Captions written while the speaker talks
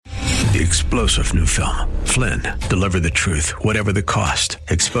the explosive new film, Flynn, Deliver the Truth, Whatever the Cost,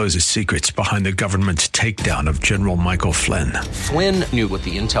 exposes secrets behind the government's takedown of General Michael Flynn. Flynn knew what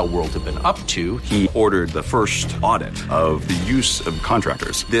the intel world had been up to. He ordered the first audit of the use of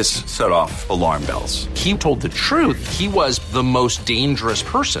contractors. This set off alarm bells. He told the truth. He was the most dangerous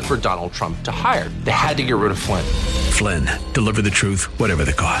person for Donald Trump to hire. They had to get rid of Flynn. Flynn, Deliver the Truth, Whatever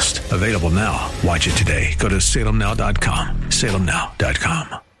the Cost. Available now. Watch it today. Go to salemnow.com.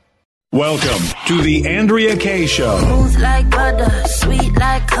 salemnow.com. Welcome to the Andrea Kaye Show. Smooth like butter, sweet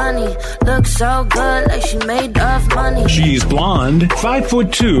like honey. Looks so good like she made of money. She's blonde,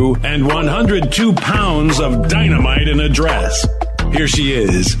 5'2", and 102 pounds of dynamite in a dress. Here she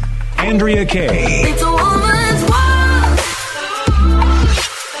is, Andrea Kaye. It's a woman's world.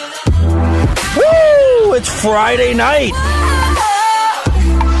 Woo! It's Friday night.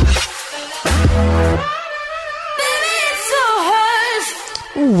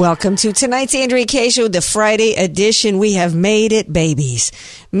 Welcome to tonight's Andrea Kaye Show, the Friday edition. We have made it, babies.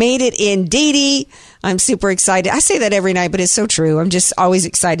 Made it indeedy. I'm super excited. I say that every night, but it's so true. I'm just always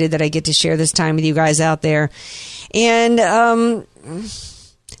excited that I get to share this time with you guys out there. And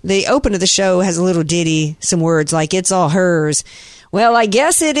the open of the show has a little ditty, some words like, it's all hers. Well, I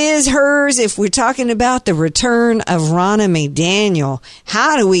guess it is hers if we're talking about the return of Ronna McDaniel.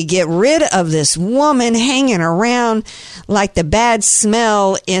 How do we get rid of this woman hanging around like the bad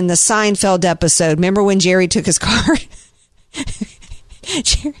smell in the Seinfeld episode? Remember when Jerry took his car?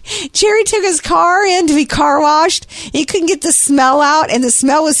 Jerry took his car in to be car washed. He couldn't get the smell out, and the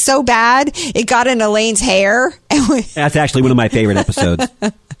smell was so bad it got in Elaine's hair. That's actually one of my favorite episodes.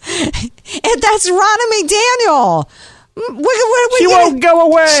 And that's Ronna McDaniel. She won't go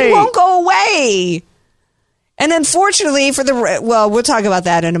away. She won't go away. And unfortunately we'll talk about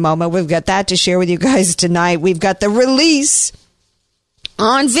that in a moment. We've got that to share with you guys tonight. We've got the release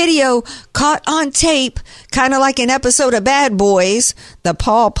on video, caught on tape, kind of like an episode of Bad Boys. The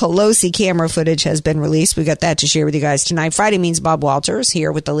Paul Pelosi camera footage has been released. We got that to share with you guys tonight. Friday means Bob Walters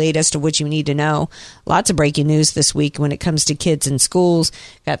here with the latest of what you need to know. Lots of breaking news this week when it comes to kids in schools.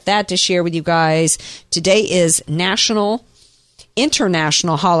 Got that to share with you guys. Today is International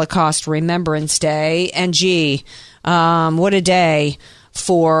Holocaust Remembrance Day. And what a day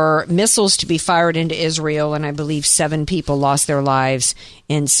for missiles to be fired into Israel, and I believe 7 people lost their lives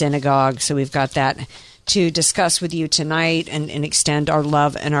in synagogue. So we've got that to discuss with you tonight and extend our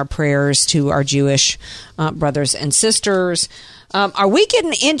love and our prayers to our Jewish brothers and sisters. Are we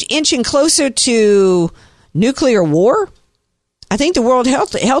getting inching closer to nuclear war? I think the World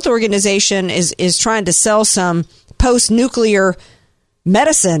Health Organization is trying to sell some post-nuclear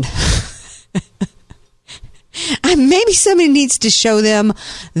medicine. Maybe somebody needs to show them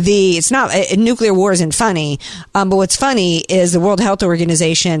it's not, nuclear war isn't funny, but what's funny is the World Health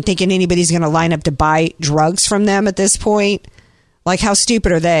Organization thinking anybody's going to line up to buy drugs from them at this point. Like, how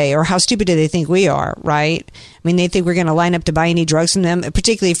stupid are they, or how stupid do they think we are, right? I mean, they think we're going to line up to buy any drugs from them,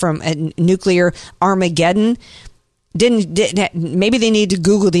 particularly from a nuclear Armageddon. Maybe they need to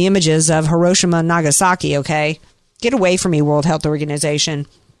Google the images of Hiroshima and Nagasaki, okay? Get away from me, World Health Organization,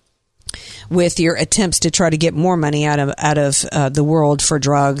 with your attempts to try to get more money out of the world for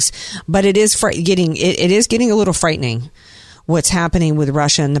drugs. But it is getting a little frightening what's happening with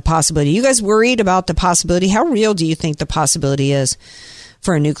Russia and the possibility. You guys worried about the possibility? How real do you think the possibility is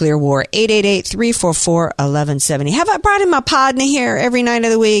for a nuclear war? 888-344-1170. Have I brought in my partner here every night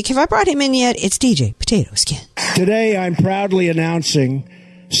of the week? Have I brought him in yet? It's DJ Potato Skin. Today, I'm proudly announcing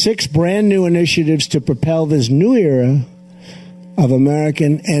 6 brand new initiatives to propel this new era of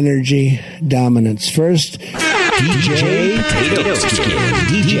American energy dominance. First, DJ Potato Skin.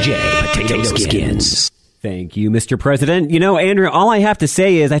 DJ Potato Skins. Thank you, Mr. President. You know, Andrew, all I have to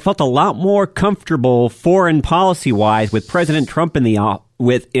say is I felt a lot more comfortable foreign policy-wise with President Trump in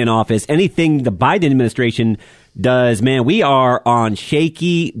office. Anything the Biden administration does, man, we are on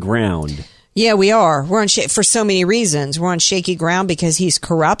shaky ground. Yeah, we are. We're on for so many reasons. We're on shaky ground because he's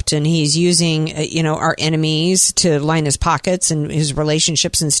corrupt and he's using, our enemies to line his pockets and his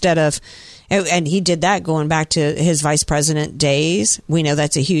relationships instead of, and he did that going back to his vice president days. We know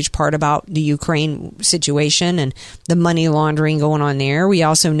that's a huge part about the Ukraine situation and the money laundering going on there. We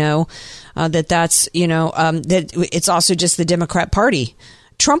also know that it's also just the Democrat Party.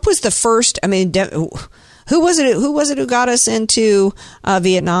 Trump was the first, who was it who got us into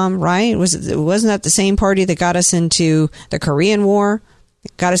Vietnam, right? Wasn't that the same party that got us into the Korean War,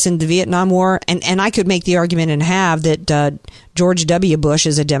 got us into the Vietnam War? And I could make the argument and have that George W. Bush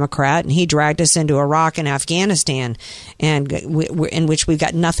is a Democrat, and he dragged us into Iraq and Afghanistan, and in which we've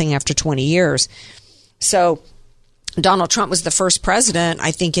got nothing after 20 years. So Donald Trump was the first president,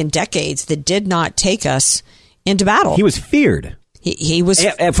 I think, in decades that did not take us into battle. He was feared. He was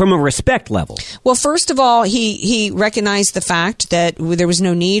from a respect level. Well, first of all, he recognized the fact that there was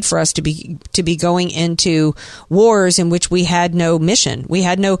no need for us to be going into wars in which we had no mission. We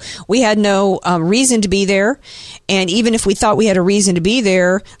had no reason to be there. And even if we thought we had a reason to be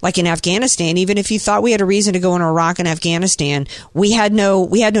there, like in Afghanistan, even if you thought we had a reason to go in Iraq and Afghanistan, we had no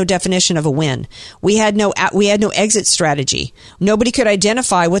definition of a win. We had no exit strategy. Nobody could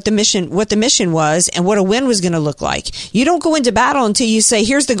identify what the mission was and what a win was going to look like. You don't go into battle until you say,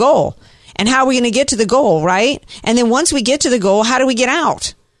 here's the goal. And how are we going to get to the goal, right? And then once we get to the goal, how do we get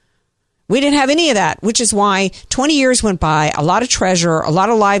out? We didn't have any of that, which is why 20 years went by, a lot of treasure, a lot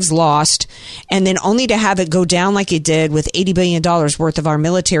of lives lost, and then only to have it go down like it did with $80 billion worth of our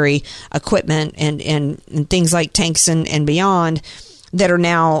military equipment and things like tanks and beyond that are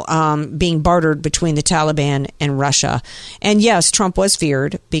now being bartered between the Taliban and Russia. And yes, Trump was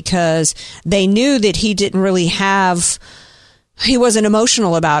feared because they knew that he didn't really have... He wasn't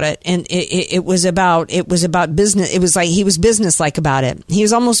emotional about it, and it was about business. It was like he was businesslike about it. He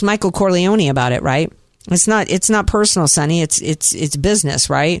was almost Michael Corleone about it, right? It's not personal, Sonny. It's business,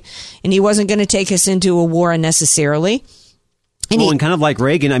 right? And he wasn't going to take us into a war unnecessarily. And kind of like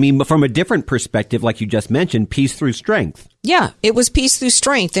Reagan, I mean, but from a different perspective, like you just mentioned, peace through strength. Yeah, it was peace through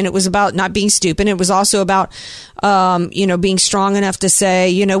strength, and it was about not being stupid. It was also about, being strong enough to say,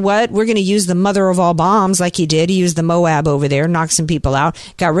 you know what, we're going to use the mother of all bombs like he did. He used the Moab over there, knocked some people out,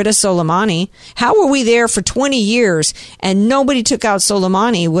 got rid of Soleimani. How were we there for 20 years and nobody took out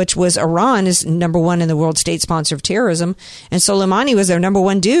Soleimani, which was Iran is number one in the world state sponsor of terrorism, and Soleimani was their number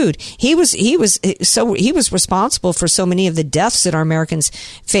one dude. He was responsible for so many of the deaths that our Americans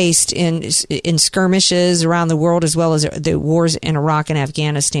faced in skirmishes around the world, as well as the wars in Iraq and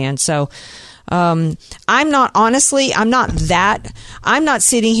Afghanistan. So I'm not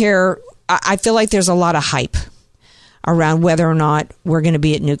sitting here. I feel like there's a lot of hype around whether or not we're going to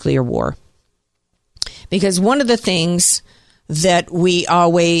be at nuclear war. Because one of the things that we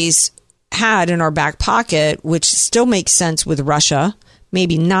always had in our back pocket, which still makes sense with Russia,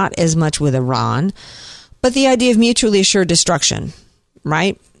 maybe not as much with Iran, but the idea of mutually assured destruction,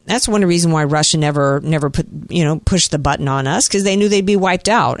 right? That's one reason why Russia never pushed the button on us, because they knew they'd be wiped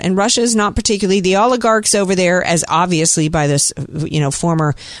out. And Russia is not particularly the oligarchs over there, as obviously by this,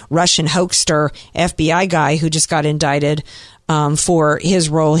 former Russian hoaxer FBI guy who just got indicted for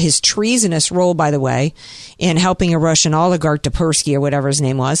his treasonous role, by the way, in helping a Russian oligarch, Tapersky or whatever his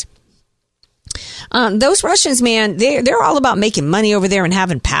name was. Those Russians, man, they're all about making money over there and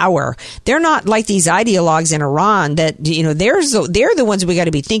having power. They're not like these ideologues in Iran that, they're the ones we got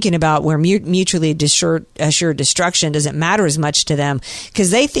to be thinking about, where mutually assured destruction doesn't matter as much to them,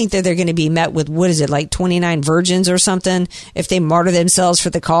 because they think that they're going to be met with, 29 virgins or something if they martyr themselves for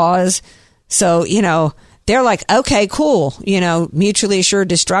the cause. So, they're like, okay, cool, mutually assured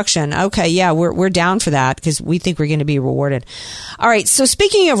destruction. Okay, yeah, we're down for that because we think we're going to be rewarded. All right, so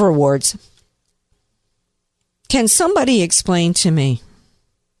speaking of rewards, can somebody explain to me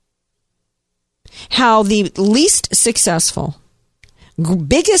how the least successful,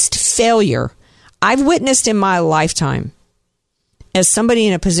 biggest failure I've witnessed in my lifetime as somebody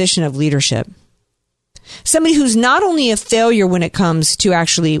in a position of leadership, somebody who's not only a failure when it comes to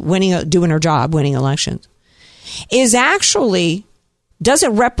actually doing her job, winning elections,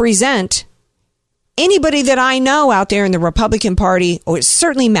 doesn't represent anybody that I know out there in the Republican Party, or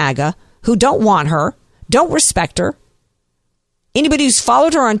certainly MAGA, who don't want her, don't respect her. Anybody who's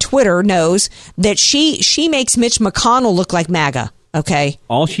followed her on Twitter knows that she makes Mitch McConnell look like MAGA. Okay.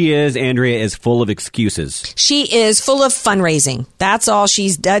 All she is, Andrea, is full of excuses. She is full of fundraising. That's all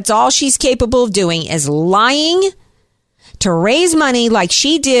she's capable of doing, is lying to raise money like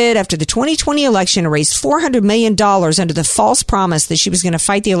she did after the 2020 election, raised $400 million under the false promise that she was going to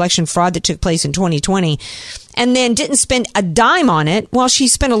fight the election fraud that took place in 2020, and then didn't spend a dime on it. Well, she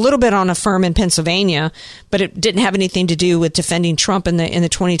spent a little bit on a firm in Pennsylvania, but it didn't have anything to do with defending Trump in the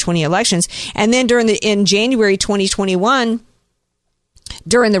 2020 elections. And then in January 2021,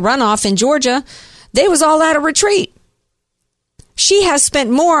 during the runoff in Georgia, they was all out of retreat. She has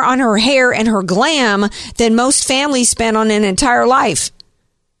spent more on her hair and her glam than most families spend on an entire life.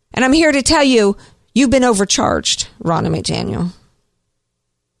 And I'm here to tell you, you've been overcharged, Ronna McDaniel.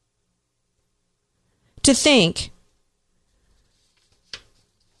 To think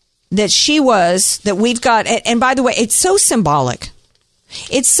that we've got, and by the way, it's so symbolic.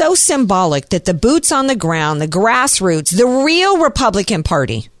 It's so symbolic that the boots on the ground, the grassroots, the real Republican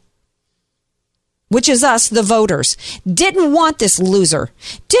Party, which is us, the voters, didn't want this loser,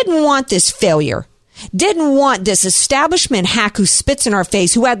 didn't want this failure, didn't want this establishment hack who spits in our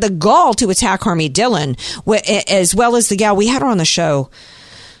face, who had the gall to attack Harmeet Dillon, as well as the gal we had her on the show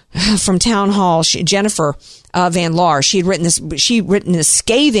from Town Hall, Jennifer Van Laar. She'd written this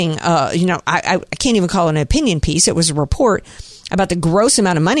scathing, I can't even call it an opinion piece. It was a report about the gross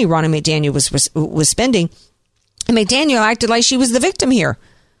amount of money Ronna McDaniel was spending. And McDaniel acted like she was the victim here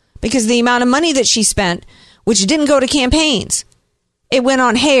because the amount of money that she spent, which didn't go to campaigns. It went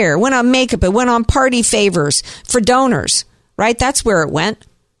on hair, went on makeup, it went on party favors for donors, right? That's where it went.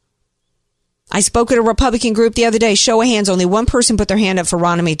 I spoke at a Republican group the other day. Show of hands, only one person put their hand up for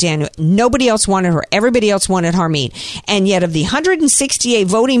Ronna McDaniel. Nobody else wanted her. Everybody else wanted Harmeet. And yet of the 168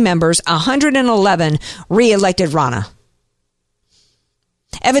 voting members, 111 re-elected Ronna.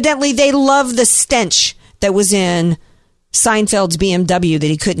 Evidently, they love the stench that was in Seinfeld's BMW that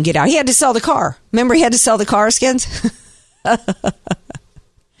he couldn't get out. He had to sell the car. Remember, he had to sell the car, Skins?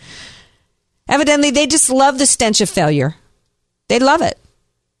 Evidently, they just love the stench of failure. They love it.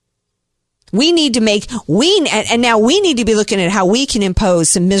 We need to and now we need to be looking at how we can impose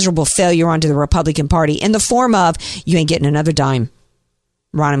some miserable failure onto the Republican Party in the form of, you ain't getting another dime,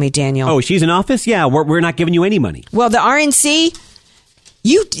 Ronna McDaniel. Oh, she's in office? Yeah, we're not giving you any money. Well, the RNC,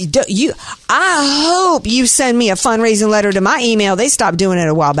 I hope you send me a fundraising letter to my email. They stopped doing it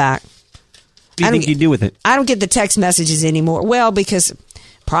a while back. What do you think you do with it? I don't get the text messages anymore. Well, because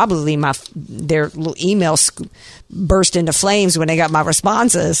probably their little emails burst into flames when they got my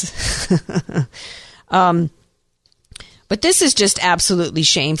responses. But this is just absolutely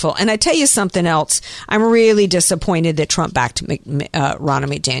shameful. And I tell you something else. I'm really disappointed that Trump backed Ronna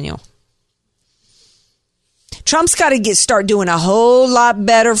McDaniel. Trump's got to start doing a whole lot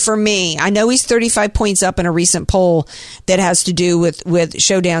better for me. I know he's 35 points up in a recent poll that has to do with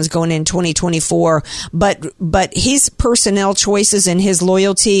showdowns going in 2024. But his personnel choices and his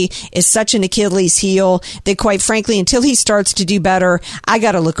loyalty is such an Achilles heel that, quite frankly, until he starts to do better, I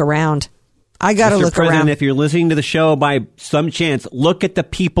got to look around. I got to look around. If you're listening to the show by some chance, look at the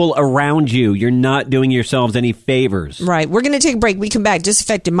people around you. You're not doing yourselves any favors. Right. We're going to take a break. We come back.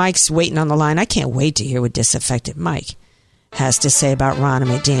 Disaffected Mike's waiting on the line. I can't wait to hear what Disaffected Mike has to say about Ronna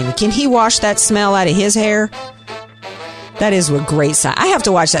McDaniel. Can he wash that smell out of his hair? That is a great sign. I have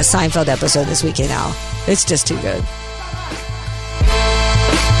to watch that Seinfeld episode this weekend now. It's just too good.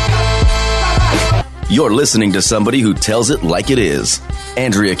 You're listening to somebody who tells it like it is.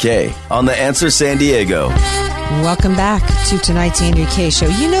 Andrea Kaye on The Answer San Diego. Welcome back to tonight's Andrea Kaye Show.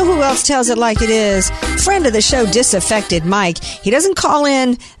 You know who else tells it like it is? Friend of the show, Disaffected Mike. He doesn't call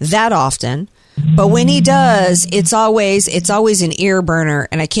in that often, but when he does, it's always an ear burner,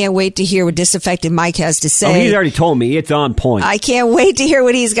 and I can't wait to hear what Disaffected Mike has to say. Oh, he's already told me. It's on point. I can't wait to hear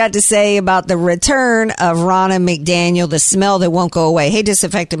what he's got to say about the return of Ronna McDaniel, the smell that won't go away. Hey,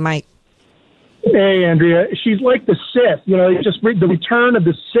 Disaffected Mike. Hey, Andrea. She's like the Sith. You know, just the return of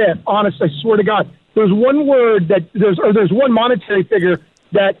the Sith. Honest, I swear to God. There's one word there's one monetary figure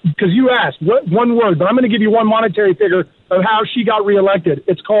that, because you asked, what one word, but I'm going to give you one monetary figure of how she got reelected.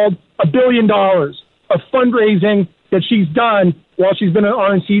 It's called $1 billion of fundraising that she's done while she's been an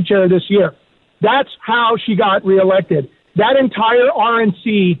RNC chair this year. That's how she got reelected. That entire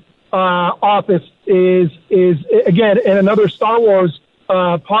RNC office is again, in another Star Wars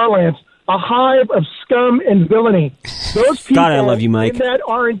parlance, a hive of scum and villainy. Those people God, I love you, Mike. In that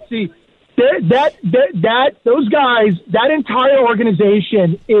RNC, those guys, that entire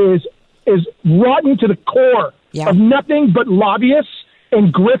organization is rotten to the core of nothing but lobbyists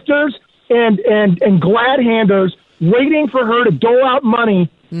and grifters and glad handers waiting for her to dole out money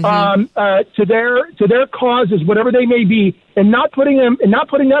to their causes, whatever they may be, and not putting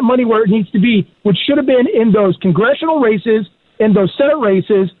that money where it needs to be, which should have been in those congressional races, in those Senate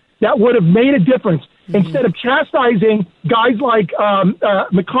races. That would have made a difference. Instead of chastising guys like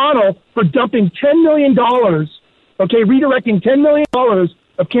McConnell for dumping $10 million, redirecting $10 million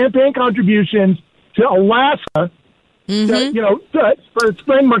of campaign contributions to Alaska, for its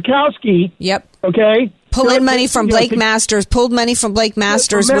friend Murkowski. Yep. Okay. Pulled money from Blake Masters,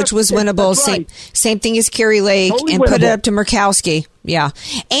 which was winnable. Right. Same thing as Kerry Lake, totally and winnable. Put it up to Murkowski. Yeah.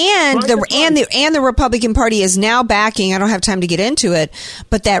 And the Republican Party is now backing, I don't have time to get into it,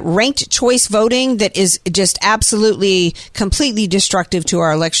 but that ranked choice voting that is just absolutely, completely destructive to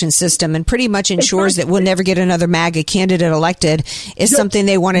our election system and pretty much ensures that we'll never get another MAGA candidate elected is something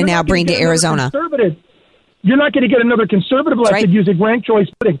they want to now bring to Arizona. You're not going to get another conservative elected using ranked choice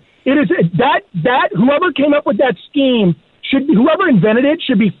voting. It is that whoever came up with that scheme whoever invented it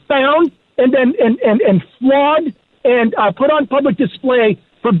should be found and then and flogged and put on public display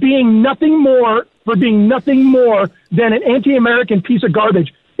for being nothing more than an anti-American piece of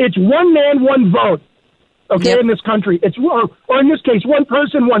garbage. It's one man, one vote. okay, in this country. It's or in this case, one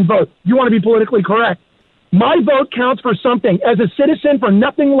person, one vote. You want to be politically correct. My vote counts for something. As a citizen, for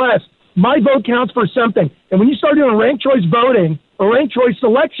nothing less, my vote counts for something. And when you start doing ranked choice voting or ranked choice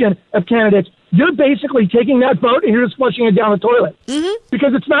selection of candidates, you're basically taking that vote and you're just flushing it down the toilet.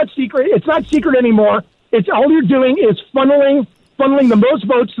 Because it's not secret. It's not secret anymore. It's all you're doing is funneling the most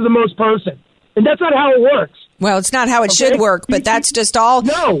votes to the most person. And that's not how it works. Well, it's not how it should work, but that's just all.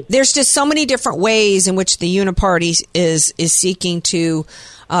 No. There's just so many different ways in which the Uniparty is seeking to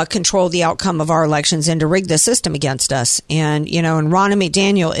control the outcome of our elections and to rig the system against us. And, you know, and Ronna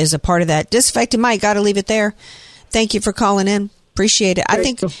McDaniel is a part of that. Disaffected Mike, got to leave it there. Thank you for calling in. Appreciate it. I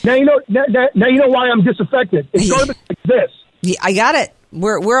think now you know why I'm disaffected. It's garbage like this. Yeah, I got it.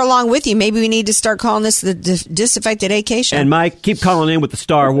 We're along with you. Maybe we need to start calling this the Disaffected AK Show. And Mike, keep calling in with the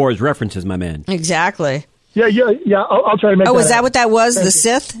Star Wars references, my man. Exactly. Yeah. I'll try to make. Oh, that is that out. what that was? Thank the you.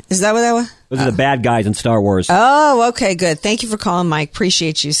 Sith? Is that what that was? Those are the bad guys in Star Wars. Oh, okay, good. Thank you for calling, Mike.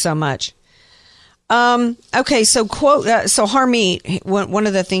 Appreciate you so much. Okay, so so Harmeet, one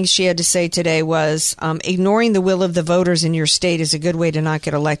of the things she had to say today was ignoring the will of the voters in your state is a good way to not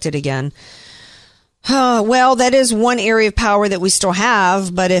get elected again. Well, that is one area of power that we still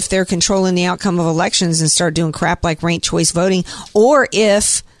have, but if they're controlling the outcome of elections and start doing crap like ranked choice voting, or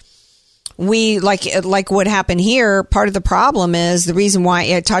if we like what happened here, part of the problem is the reason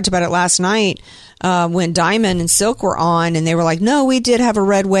why I talked about it last night when Diamond and Silk were on, and they were like, "No, we did have a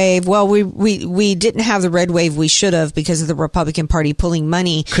red wave." Well, we didn't have the red wave we should have because of the Republican Party pulling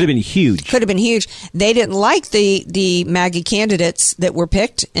money. Could have been huge. They didn't like the MAGA candidates that were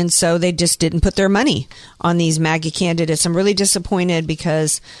picked, and so they just didn't put their money on these MAGA candidates. I'm really disappointed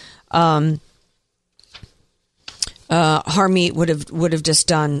because Harmeet would have just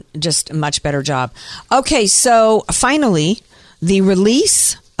done a much better job. Okay, so finally, the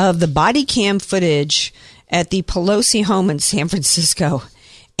release of the body cam footage at the Pelosi home in San Francisco,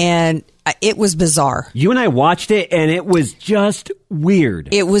 and it was bizarre. You and I watched it, and it was just weird.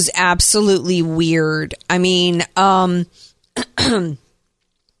 It was absolutely weird. I mean,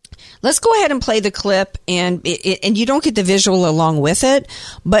 let's go ahead and play the clip, and you don't get the visual along with it,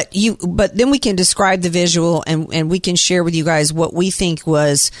 but then we can describe the visual, and we can share with you guys what we think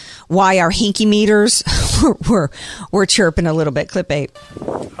was why our hinky meters were chirping a little bit. Clip 8.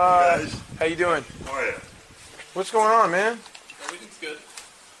 Hi, how you doing? How are you? What's going on, man? Everything's good.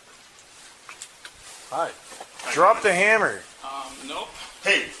 Hi. Drop the hammer. Nope.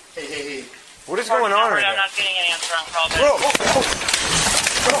 Hey. What is going on right now? I'm not getting an answer on call back. Bro,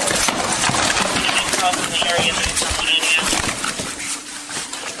 The area that it's on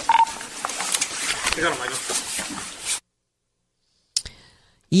I got him, Michael.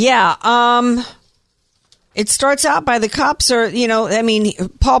 Yeah, it starts out by the cops are,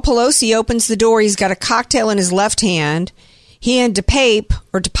 Paul Pelosi opens the door. He's got a cocktail in his left hand. He and DePape,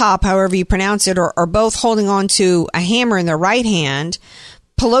 or DePop, however you pronounce it, are both holding on to a hammer in their right hand.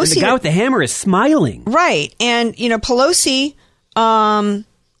 Pelosi, and the guy with the hammer is smiling. Right. And, Pelosi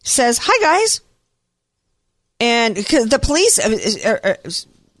says, "Hi, guys." And because the police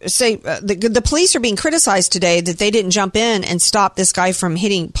say the police are being criticized today that they didn't jump in and stop this guy from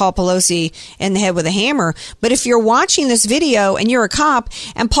hitting Paul Pelosi in the head with a hammer. But if you're watching this video and you're a cop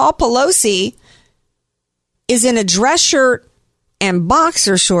and Paul Pelosi is in a dress shirt and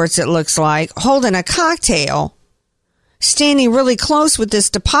boxer shorts, it looks like, holding a cocktail, standing really close with this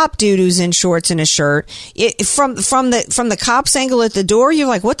DePop dude who's in shorts and a shirt, from the cop's angle at the door, you're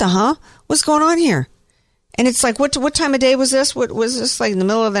like, what the huh? What's going on here? And it's like, what time of day was this? What was this, like in the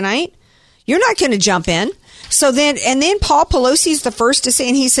middle of the night? You're not going to jump in. So then Paul Pelosi's the first to say,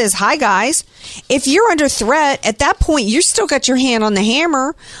 and he says, "Hi, guys." If you're under threat, at that point, you still got your hand on the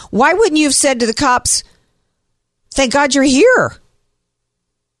hammer. Why wouldn't you have said to the cops, "Thank God you're here"?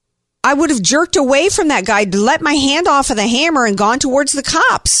 I would have jerked away from that guy to let my hand off of the hammer and gone towards the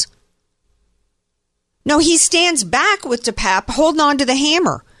cops. No, he stands back with DePap holding on to the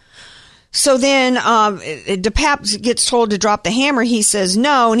hammer. So then DePap gets told to drop the hammer. He says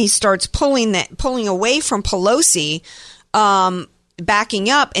no, and he starts pulling away from Pelosi, backing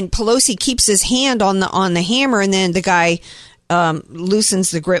up, and Pelosi keeps his hand on the hammer, and then the guy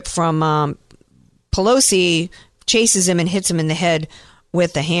loosens the grip from Pelosi, chases him, and hits him in the head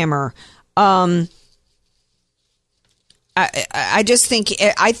with the hammer. I think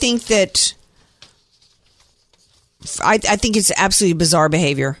it's absolutely bizarre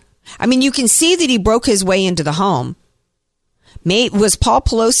behavior. I mean, you can see that he broke his way into the home. Was Paul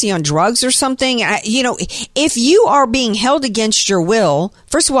Pelosi on drugs or something? If you are being held against your will,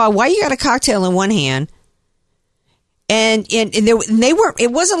 first of all, why you got a cocktail in one hand? And they weren't.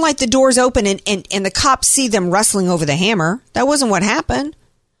 It wasn't like the doors open and the cops see them wrestling over the hammer. That wasn't what happened.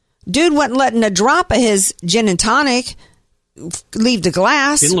 Dude wasn't letting a drop of his gin and tonic leave the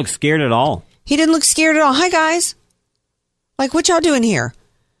glass. Didn't look scared at all. He didn't look scared at all. Hi, guys. Like, what y'all doing here?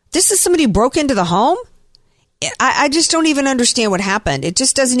 This is somebody who broke into the home? I just don't even understand what happened. It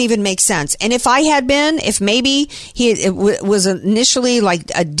just doesn't even make sense. And if maybe it was initially like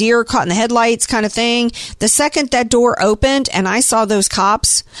a deer caught in the headlights kind of thing, the second that door opened and I saw those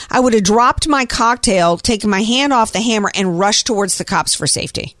cops, I would have dropped my cocktail, taken my hand off the hammer, and rushed towards the cops for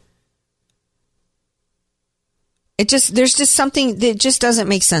safety. There's just something that just doesn't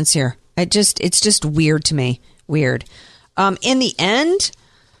make sense here. It's just weird to me. Weird. In the end,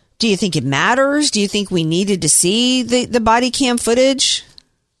 do you think it matters? Do you think we needed to see the body cam footage?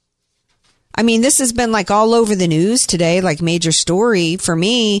 I mean, this has been like all over the news today, like major story for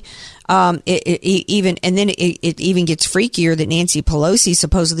me. It even gets freakier that Nancy Pelosi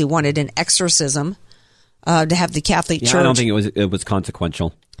supposedly wanted an exorcism to have the Catholic Church. I don't think it was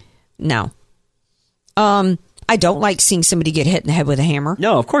consequential. No. I don't like seeing somebody get hit in the head with a hammer.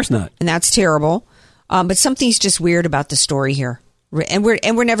 No, of course not. And that's terrible. But something's just weird about the story here. And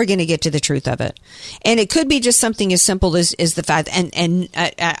we're never going to get to the truth of it. And it could be just something as simple as the fact, and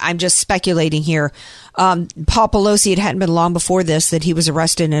I'm just speculating here. Paul Pelosi, it hadn't been long before this that he was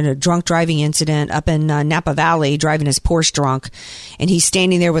arrested in a drunk driving incident up in Napa Valley, driving his Porsche drunk. And he's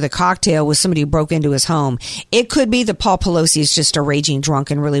standing there with a cocktail with somebody who broke into his home. It could be that Paul Pelosi is just a raging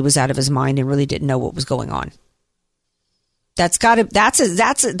drunk and really was out of his mind and really didn't know what was going on. That's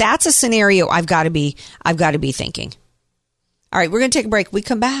a scenario I've got to be thinking. All right, we're going to take a break. We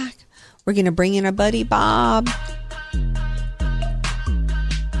come back. We're going to bring in our buddy, Bob.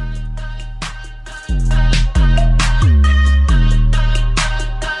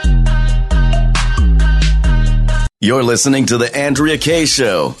 You're listening to The Andrea Kaye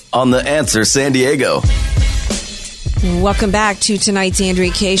Show on The Answer San Diego. Welcome back to tonight's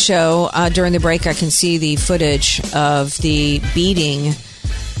Andrea Kaye Show. During the break, I can see the footage of the beating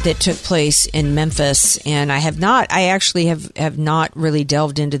that took place in Memphis, and I actually have not really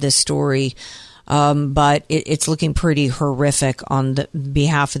delved into this story, but it's looking pretty horrific on the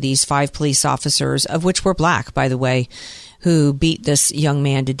behalf of these 5 police officers, of which were black, by the way, who beat this young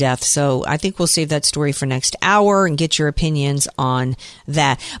man to death. So I think we'll save that story for next hour and get your opinions on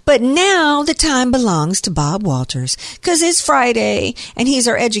that. But now the time belongs to Bob Walters, because it's Friday and he's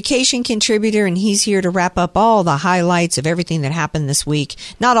our education contributor, and he's here to wrap up all the highlights of everything that happened this week.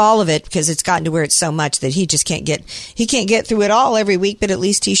 Not all of it, because it's gotten to where it's so much that he just can't get through it all every week, but at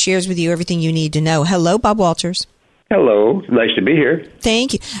least he shares with you everything you need to know. Hello, Bob Walters. Hello. Nice to be here.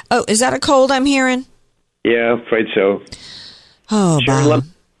 Thank you. Oh, is that a cold I'm hearing? Yeah, afraid so. Oh, sure, Bob.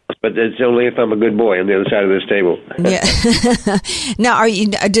 But it's only if I'm a good boy on the other side of this table. Yeah. Now, are you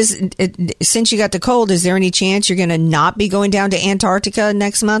since you got the cold, is there any chance you're going to not be going down to Antarctica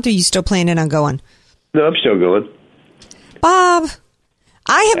next month, or are you still planning on going? No, I'm still going. Bob,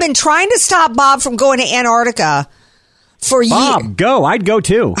 I have been trying to stop Bob from going to Antarctica for years. Bob, go. I'd go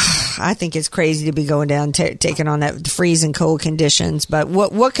too. I think it's crazy to be going down, taking on that freezing cold conditions. But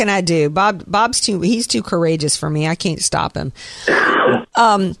what can I do? He's too courageous for me. I can't stop him.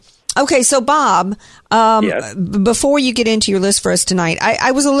 Okay, so Bob, yes. Before you get into your list for us tonight,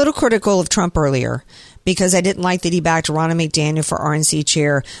 I was a little critical of Trump earlier because I didn't like that he backed Ronna McDaniel for RNC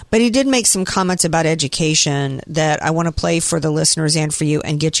chair. But he did make some comments about education that I want to play for the listeners and for you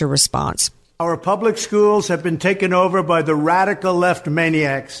and get your response. Our public schools have been taken over by the radical left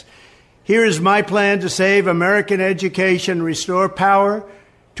maniacs. Here is my plan to save American education, restore power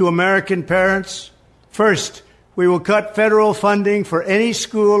to American parents. First, we will cut federal funding for any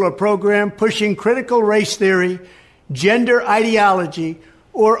school or program pushing critical race theory, gender ideology,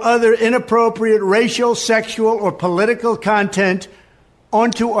 or other inappropriate racial, sexual, or political content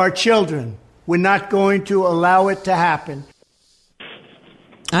onto our children. We're not going to allow it to happen.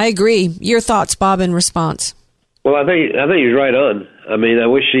 I agree. Your thoughts, Bob, in response? Well, I think he's right on. I mean, I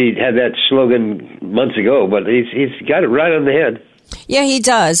wish he had that slogan months ago, but he's got it right on the head. Yeah, he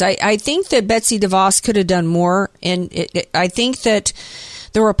does. I think that Betsy DeVos could have done more, and I think that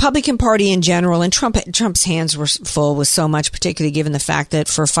the Republican Party in general, and Trump's hands were full with so much, particularly given the fact that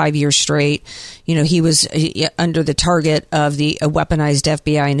for 5 years straight, he was under the target of the weaponized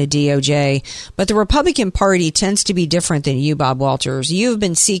FBI and the DOJ. But the Republican Party tends to be different than you, Bob Walters. You've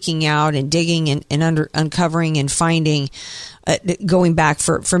been seeking out and digging and uncovering and finding going back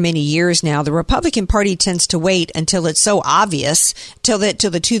for many years now. The Republican Party tends to wait until it's so obvious, till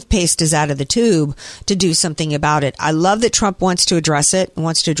the toothpaste is out of the tube, to do something about it. I love that Trump wants to address it,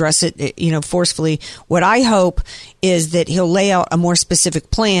 forcefully. What I hope is that he'll lay out a more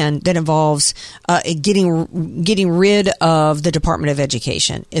specific plan that involves getting rid of the Department of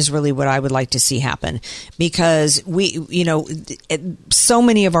Education is really what I would like to see happen, because so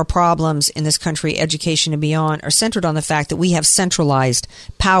many of our problems in this country, education and beyond, are centered on the fact that we have centralized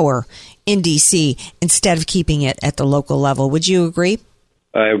power in D.C. instead of keeping it at the local level. Would you agree?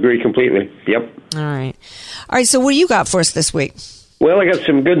 I agree completely. Yep. All right. So what do you got for us this week? Well, I got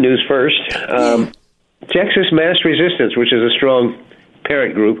some good news first. Texas Mass Resistance, which is a strong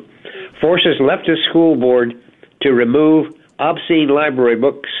parent group, forces leftist school board to remove obscene library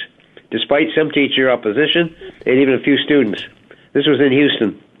books, despite some teacher opposition and even a few students. This was in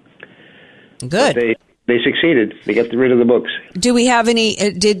Houston. Good. They succeeded. They got rid of the books. Do we have any?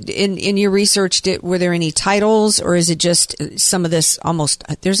 In your research, were there any titles, or is it just some of this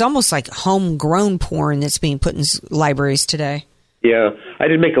There's almost like homegrown porn that's being put in libraries today? Yeah, I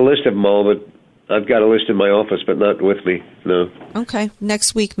didn't make a list of them all, but I've got a list in my office, but not with me. No. Okay,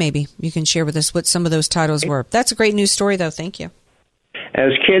 next week maybe you can share with us what some of those titles were. That's a great news story, though. Thank you.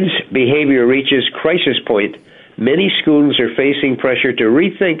 As kids' behavior reaches crisis point, many schools are facing pressure to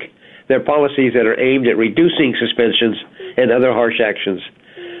rethink their policies that are aimed at reducing suspensions and other harsh actions.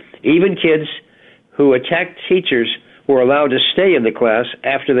 Even kids who attacked teachers were allowed to stay in the class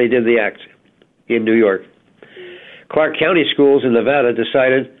after they did the act in New York. Clark County schools in Nevada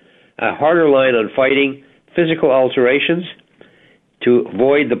decided a harder line on fighting physical alterations to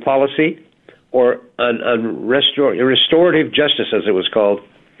avoid the policy, or on restorative justice, as it was called.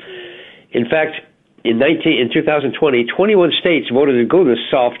 In fact, in 2020, 21 states voted to go this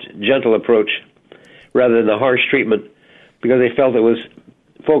soft, gentle approach rather than the harsh treatment, because they felt it was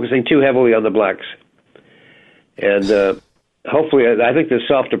focusing too heavily on the blacks. And hopefully, I think the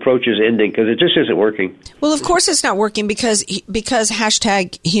soft approach is ending, because it just isn't working. Well, of course it's not working because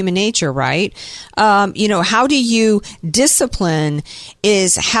hashtag human nature, right? How do you discipline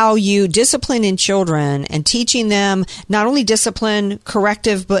is how you discipline in children, and teaching them not only discipline,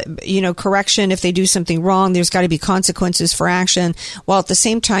 corrective, but, correction if they do something wrong. There's got to be consequences for action, while at the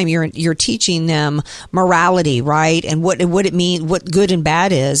same time you're teaching them morality, right? And what it means, what good and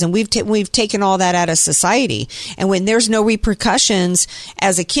bad is. And we've taken all that out of society. And when there's no repercussions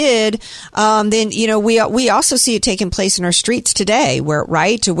as a kid, then we also see it taking place in our streets today, where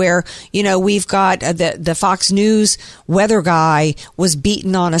we've got the Fox News weather guy was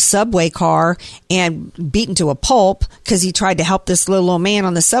beaten on a subway car and beaten to a pulp because he tried to help this little old man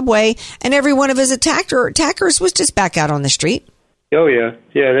on the subway, and every one of his attackers was just back out on the street. Oh yeah,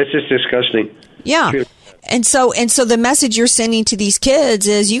 that's just disgusting. Yeah. And so the message you're sending to these kids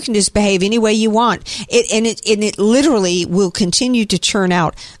is you can just behave any way you want. It literally will continue to churn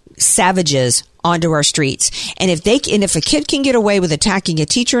out savages onto our streets. And if a kid can get away with attacking a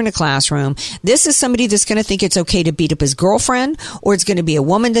teacher in a classroom, this is somebody that's going to think it's okay to beat up his girlfriend, or it's going to be a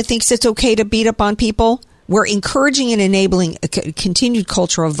woman that thinks it's okay to beat up on people. We're encouraging and enabling a continued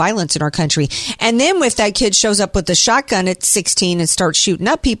culture of violence in our country. And then if that kid shows up with a shotgun at 16 and starts shooting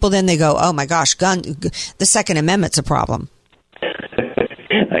up people, then they go, oh my gosh, the Second Amendment's a problem.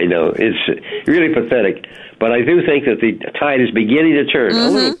 I know. It's really pathetic. But I do think that the tide is beginning to turn. Mm-hmm. A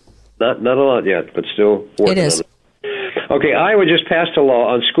little, not a lot yet, but still working on it. Okay, Iowa just passed a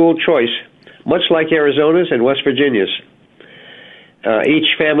law on school choice, much like Arizona's and West Virginia's.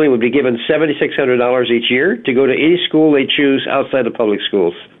 Each family would be given $7,600 each year to go to any school they choose outside of public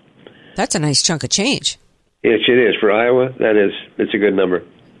schools. That's a nice chunk of change. Yes, it is. For Iowa, it's a good number.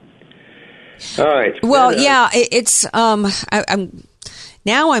 All right. Well, it's I'm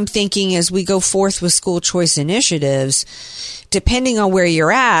thinking as we go forth with school choice initiatives, depending on where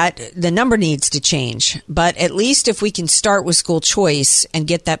you're at, the number needs to change. But at least if we can start with school choice and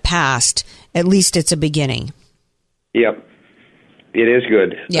get that passed, at least it's a beginning. Yep. It is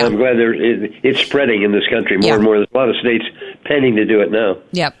good. Yeah. I'm glad it's spreading in this country more and more. There's a lot of states pending to do it now.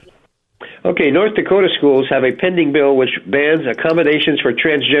 Yep. Okay, North Dakota schools have a pending bill which bans accommodations for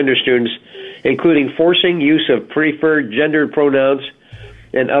transgender students, including forcing use of preferred gendered pronouns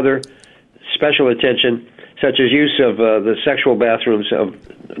and other special attention, such as use of the sexual bathrooms of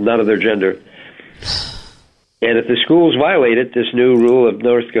not of their gender. And if the schools violate it, this new rule of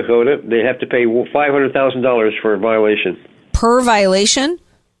North Dakota, they have to pay $500,000 for a violation. Per violation?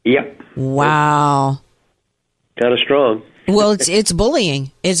 Yep. Wow. Kind of strong. Well, it's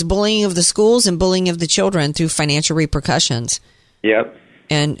bullying. It's bullying of the schools and bullying of the children through financial repercussions. Yep.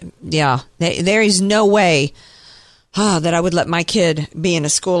 And, there is no way that I would let my kid be in a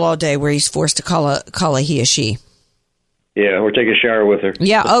school all day where he's forced to call a he a she. Yeah, or take a shower with her.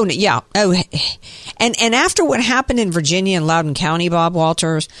 Yeah. Oh, yeah. Oh, and after what happened in Virginia and Loudoun County, Bob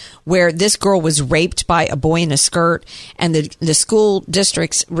Walters, where this girl was raped by a boy in a skirt, and the school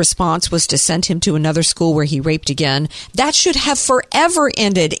district's response was to send him to another school where he raped again. That should have forever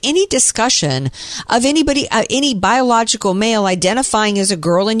ended any discussion of anybody, any biological male identifying as a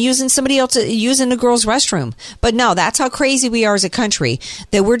girl and using somebody else, using a girl's restroom. But no, that's how crazy we are as a country,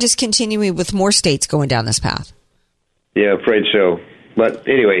 that we're just continuing with more states going down this path. Yeah, afraid so. But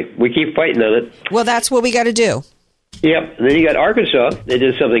anyway, we keep fighting on it. Well, that's what we got to do. Yep. And then you got Arkansas. They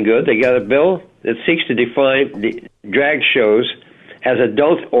did something good. They got a bill that seeks to define the drag shows as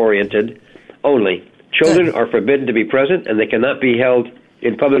adult-oriented only. Children are forbidden to be present, and they cannot be held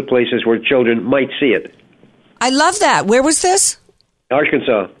in public places where children might see it. I love that. Where was this?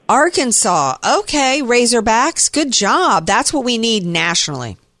 Arkansas. Arkansas. Okay, Razorbacks. Good job. That's what we need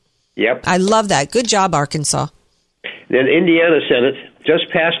nationally. Yep. I love that. Good job, Arkansas. Then Indiana Senate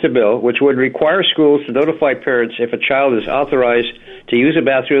just passed a bill which would require schools to notify parents if a child is authorized to use a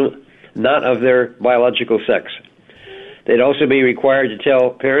bathroom not of their biological sex. They'd also be required to tell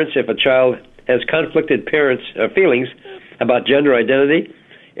parents if a child has conflicted feelings about gender identity,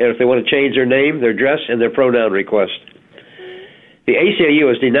 and if they want to change their name, their dress, and their pronoun request. The ACLU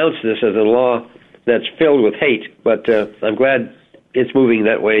has denounced this as a law that's filled with hate, but I'm glad it's moving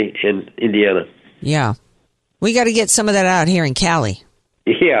that way in Indiana. Yeah. We got to get some of that out here in Cali.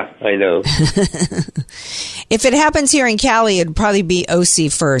 Yeah, I know. If it happens here in Cali, it'd probably be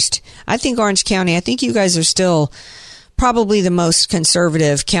OC first. I think Orange County, I think you guys are still probably the most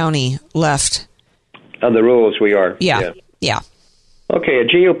conservative county left. On the rules, we are. Yeah. Okay, a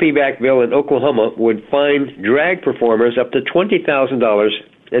GOP-backed bill in Oklahoma would fine drag performers up to $20,000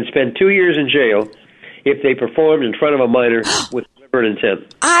 and spend 2 years in jail if they performed in front of a minor with deliberate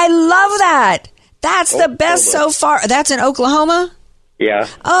intent. I love that. That's the best so far. That's in Oklahoma? Yeah.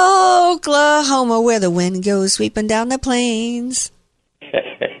 Oklahoma, where the wind goes sweeping down the plains.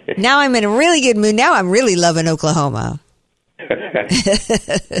 Now I'm in a really good mood. Now I'm really loving Oklahoma.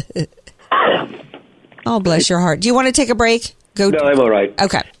 Oh, bless your heart. Do you want to take a break? No, I'm all right.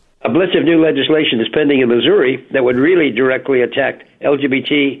 Okay. A blitz of new legislation is pending in Missouri that would really directly attack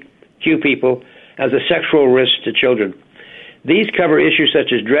LGBTQ people as a sexual risk to children. These cover issues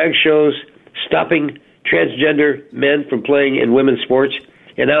such as drag shows, stopping transgender men from playing in women's sports,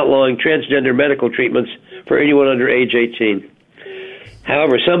 and outlawing transgender medical treatments for anyone under age 18.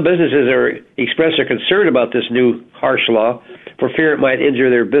 However, some businesses express their concern about this new harsh law for fear it might injure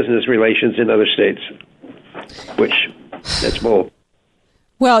their business relations in other states, which, that's bold.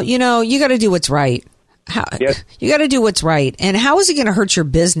 Well, you got to do what's right. Yes. You got to do what's right. And how is it going to hurt your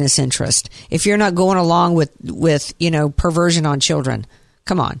business interest if you're not going along with perversion on children?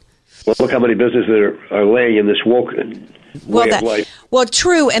 Come on. Well, look how many businesses are laying in this woke way of life. Well,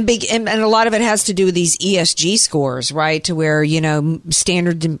 true, and a lot of it has to do with these ESG scores, right? To where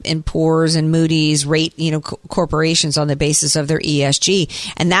Standard & Poor's and Moody's rate corporations on the basis of their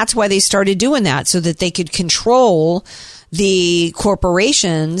ESG, and that's why they started doing that, so that they could control the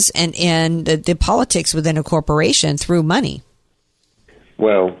corporations and the politics within a corporation through money.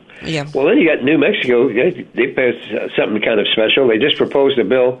 Well. Yeah. Well, then you got New Mexico. They passed something kind of special. They just proposed a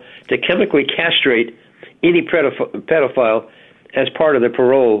bill to chemically castrate any pedophile as part of the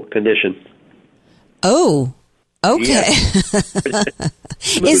parole condition. Oh, okay. Yeah.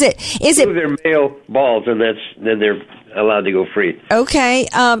 Is it their male balls, and then they're allowed to go free. Okay.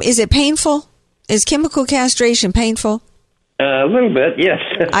 Is it painful? Is chemical castration painful? A little bit, yes.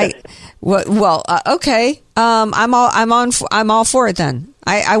 Okay. I'm all for it then.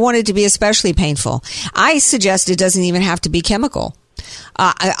 I want it to be especially painful. I suggest it doesn't even have to be chemical.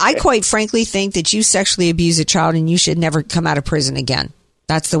 I quite frankly think that you sexually abuse a child and you should never come out of prison again.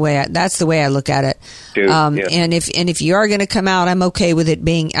 That's the way I look at it. And if you are going to come out, I'm okay with it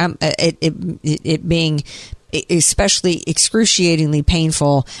being it being especially excruciatingly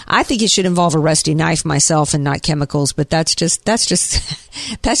painful. I think it should involve a rusty knife myself and not chemicals, but that's just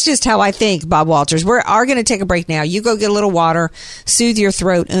how I think, Bob Walters. We are going to take a break now. You go get a little water, soothe your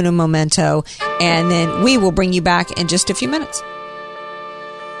throat, uno momento, and then we will bring you back in just a few minutes.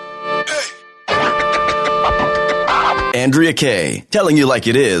 Andrea Kaye, telling you like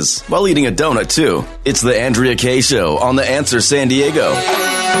it is, while eating a donut, too. It's the Andrea Kaye Show on The Answer San Diego.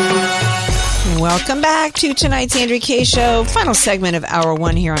 Welcome back to tonight's Andrea Kaye Show. Final segment of Hour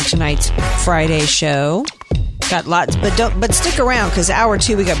 1 here on tonight's Friday show. Got lots, but stick around, because Hour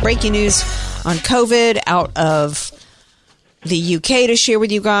 2, we got breaking news on COVID out of the UK to share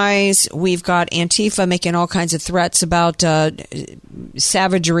with you guys. We've got Antifa making all kinds of threats about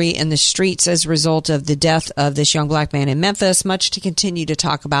savagery in the streets as a result of the death of this young black man in Memphis. Much to continue to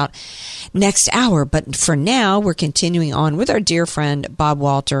talk about next hour. But for now, we're continuing on with our dear friend, Bob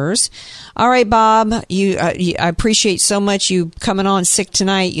Walters. All right, Bob, I appreciate so much you coming on sick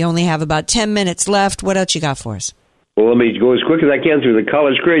tonight. You only have about 10 minutes left. What else you got for us? Well, let me go as quick as I can through the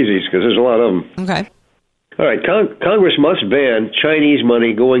college crazies, because there's a lot of them. Okay. All right, Congress must ban Chinese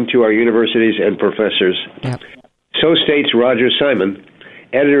money going to our universities and professors. Yep. So states Roger Simon,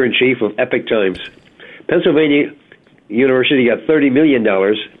 editor-in-chief of Epoch Times. Pennsylvania University got $30 million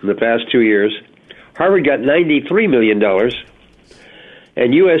in the past 2 years. Harvard got $93 million.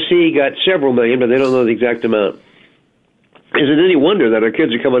 And USC got several million, but they don't know the exact amount. Is it any wonder that our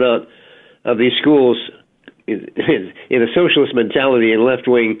kids are coming out of these schools in a socialist mentality and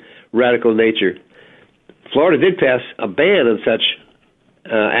left-wing radical nature? Florida did pass a ban on such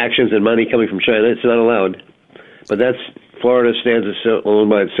actions and money coming from China. It's not allowed. But Florida stands alone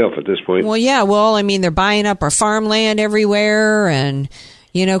by itself at this point. Well, yeah. Well, I mean, they're buying up our farmland everywhere and,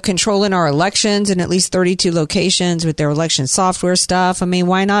 controlling our elections in at least 32 locations with their election software stuff. I mean,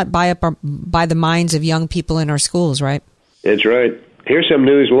 why not buy the minds of young people in our schools, right? That's right. Here's some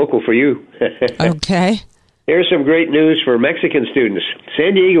news local for you. Okay. Here's some great news for Mexican students.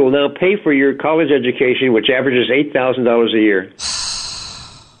 San Diego will now pay for your college education, which averages $8,000 a year.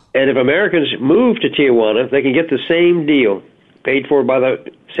 And if Americans move to Tijuana, they can get the same deal, paid for by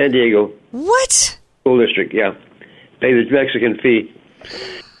the San Diego school district. Yeah, pay the Mexican fee.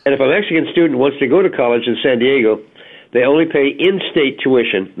 And if a Mexican student wants to go to college in San Diego, they only pay in-state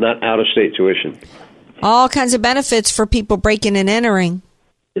tuition, not out-of-state tuition. All kinds of benefits for people breaking and entering.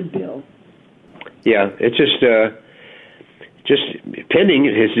 Yeah, it's just pending.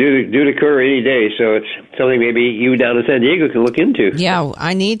 It's due to occur any day, so it's something maybe you down in San Diego can look into. Yeah,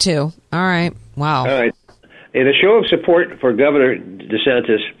 I need to. All right. Wow. All right. In a show of support for Governor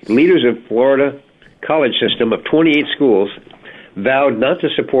DeSantis, leaders of Florida college system of 28 schools vowed not to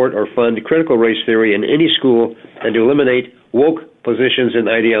support or fund critical race theory in any school and to eliminate woke positions and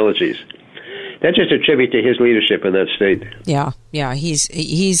ideologies. That's just a tribute to his leadership in that state. Yeah,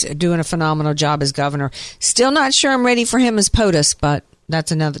 he's doing a phenomenal job as governor. Still not sure I'm ready for him as POTUS, but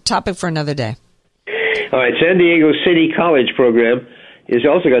that's another topic for another day. All right, San Diego City College program is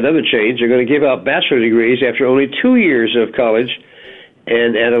also got another change. They're going to give out bachelor degrees after only 2 years of college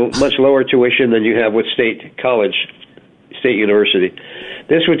and at a much lower tuition than you have with state university.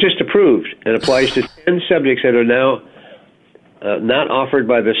 This was just approved and applies to 10 subjects that are now not offered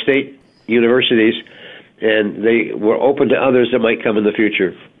by the state universities, and they were open to others that might come in the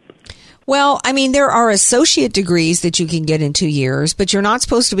future. Well, I mean, there are associate degrees that you can get in 2 years, but you're not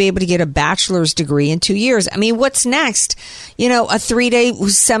supposed to be able to get a bachelor's degree in 2 years. I mean, what's next? A 3-day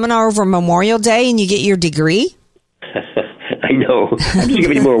seminar over Memorial Day and you get your degree? I know. I'm just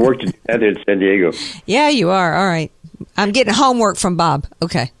giving you more work to do that in San Diego. Yeah, you are. All right. I'm getting homework from Bob.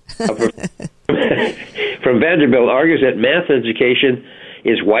 Okay. From Vanderbilt argues that math education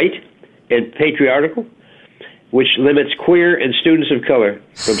is white and patriarchal, which limits queer and students of color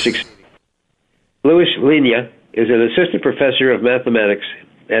from succeeding. Louis Linia is an assistant professor of mathematics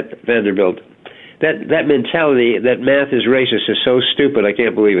at Vanderbilt. That mentality that math is racist is so stupid, I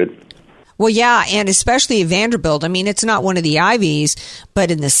can't believe it. Well, yeah, and especially at Vanderbilt. I mean, it's not one of the Ivies,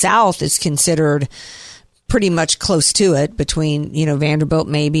 but in the South, it's considered pretty much close to it between, Vanderbilt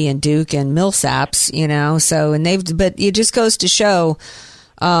maybe and Duke and Millsaps, so, but it just goes to show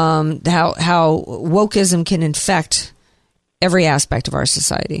how wokeism can infect every aspect of our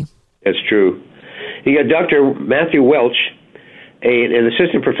society. That's true. You got Dr. Matthew Welch, an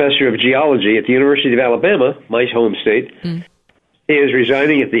assistant professor of geology at the University of Alabama, my home state. He is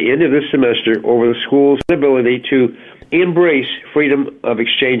resigning at the end of this semester over the school's inability to embrace freedom of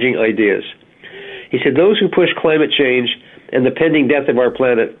exchanging ideas. He said those who push climate change and the pending death of our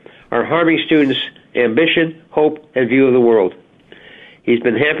planet are harming students' ambition, hope, and view of the world. He's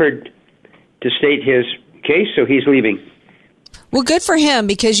been hampered to state his case, so he's leaving. Well, good for him,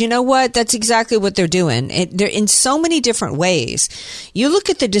 because you know what? That's exactly what they're doing. They're in so many different ways. You look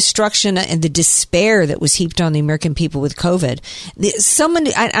at the destruction and the despair that was heaped on the American people with COVID.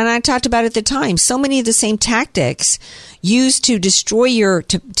 And I talked about it at the time, so many of the same tactics used to destroy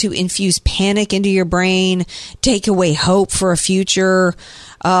to infuse panic into your brain, take away hope for a future,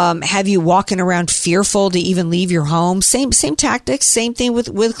 have you walking around fearful to even leave your home. Same tactics, same thing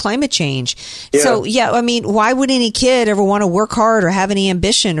with climate change. Yeah. So, I mean, why would any kid ever want to work hard hard or have any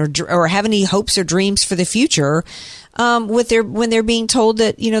ambition or have any hopes or dreams for the future when they're being told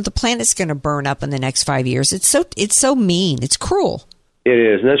that, the planet's going to burn up in the next 5 years. It's so mean. It's cruel. It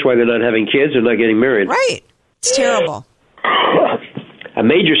is, and that's why they're not having kids and not getting married. Right. It's terrible. A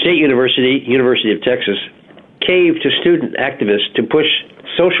major state university, University of Texas, caved to student activists to push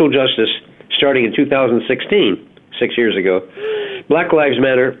social justice starting in 2016, 6 years ago. Black Lives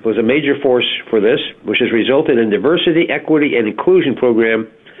Matter was a major force for this, which has resulted in diversity, equity, and inclusion program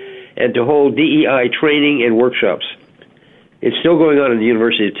and to hold DEI training and workshops. It's still going on in the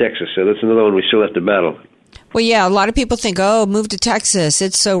University of Texas, so that's another one we still have to battle. Well, yeah, a lot of people think, move to Texas.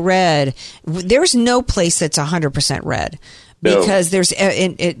 It's so red. There's no place that's 100% red. Because there's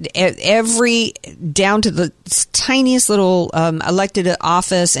every, down to the tiniest little elected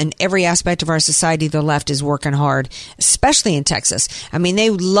office and every aspect of our society, the left is working hard, especially in Texas. I mean,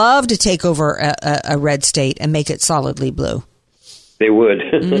 they would love to take over a red state and make it solidly blue. They would.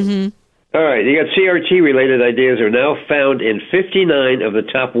 Mm-hmm. All right, you got CRT-related ideas are now found in 59 of the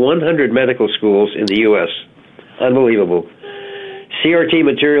top 100 medical schools in the U.S. Unbelievable. CRT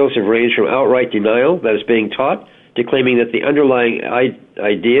materials have ranged from outright denial that is being taught to claiming that the underlying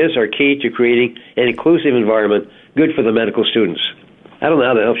ideas are key to creating an inclusive environment good for the medical students. I don't know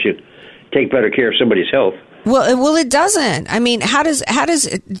how that helps you take better care of somebody's health. Well, it doesn't. I mean, how does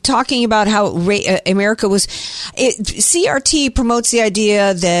talking about how America was, CRT promotes the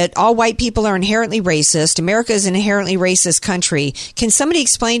idea that all white people are inherently racist. America is an inherently racist country. Can somebody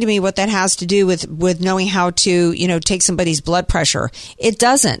explain to me what that has to do with knowing how to, take somebody's blood pressure? It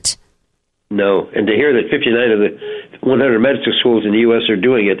doesn't. No, and to hear that 59 of the 100 medical schools in the U.S. are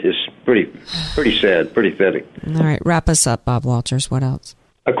doing it is pretty sad, pretty pathetic. All right, wrap us up, Bob Walters. What else?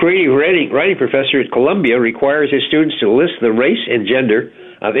 A creative writing professor at Columbia requires his students to list the race and gender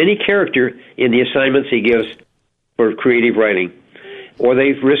of any character in the assignments he gives for creative writing, or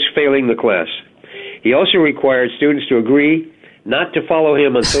they risk failing the class. He also required students to agree not to follow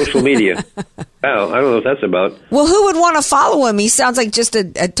him on social media. Wow, I don't know what that's about. Well, who would want to follow him? He sounds like just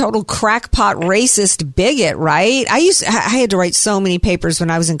a total crackpot racist bigot, right? I had to write so many papers when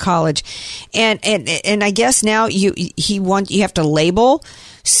I was in college, and I guess now you have to label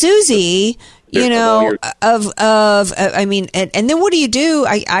Susie. I mean, and then what do you do?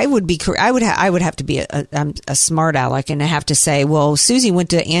 I would have to be a smart aleck and I have to say, well, Susie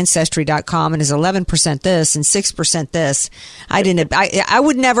went to Ancestry.com and is 11% this and 6% this. I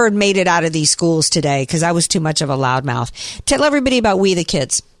would never have made it out of these schools today because I was too much of a loudmouth. Tell everybody about We the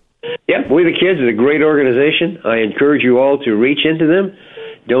Kids. Yep, We the Kids is a great organization. I encourage you all to reach into them,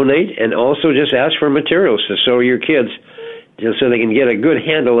 donate, and also just ask for materials to show your kids, so they can get a good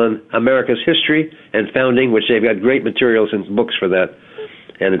handle on America's history and founding, which they've got great materials and books for that.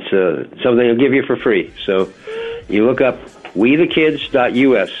 And it's something they'll give you for free. So you look up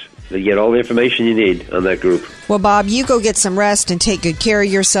wethekids.us to get all the information you need on that group. Well, Bob, you go get some rest and take good care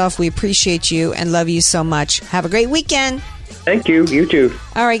of yourself. We appreciate you and love you so much. Have a great weekend. Thank you. You too.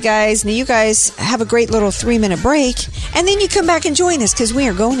 All right, guys. Now you guys have a great little 3-minute break, and then you come back and join us because we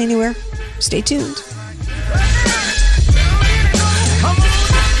aren't going anywhere. Stay tuned.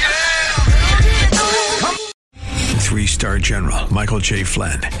 Three-star General Michael J.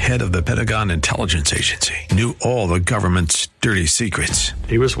 Flynn, head of the Pentagon Intelligence Agency, knew all the government's dirty secrets.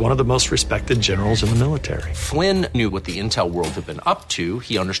 He was one of the most respected generals in the military. Flynn knew what the intel world had been up to.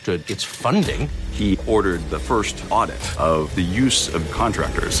 He understood its funding. He ordered the first audit of the use of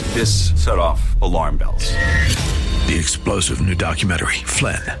contractors. This set off alarm bells. The explosive new documentary,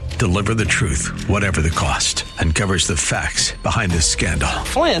 Flynn, Deliver the Truth, Whatever the Cost, uncovers the facts behind this scandal.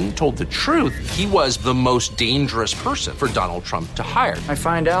 Flynn told the truth. He was the most dangerous person for Donald Trump to hire. I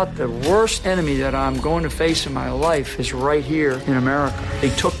find out the worst enemy that I'm going to face in my life is right here in America. They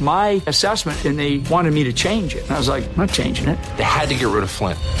took my assessment and they wanted me to change it. And I was like, I'm not changing it. They had to get rid of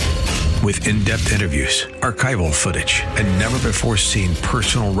Flynn. With in-depth interviews, archival footage, and never-before-seen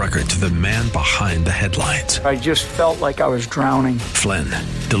personal records of the man behind the headlines. I just felt like I was drowning. Flynn,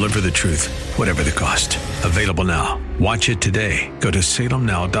 Deliver the Truth, Whatever the Cost. Available now. Watch it today. Go to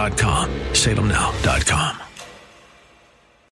salemnow.com. salemnow.com.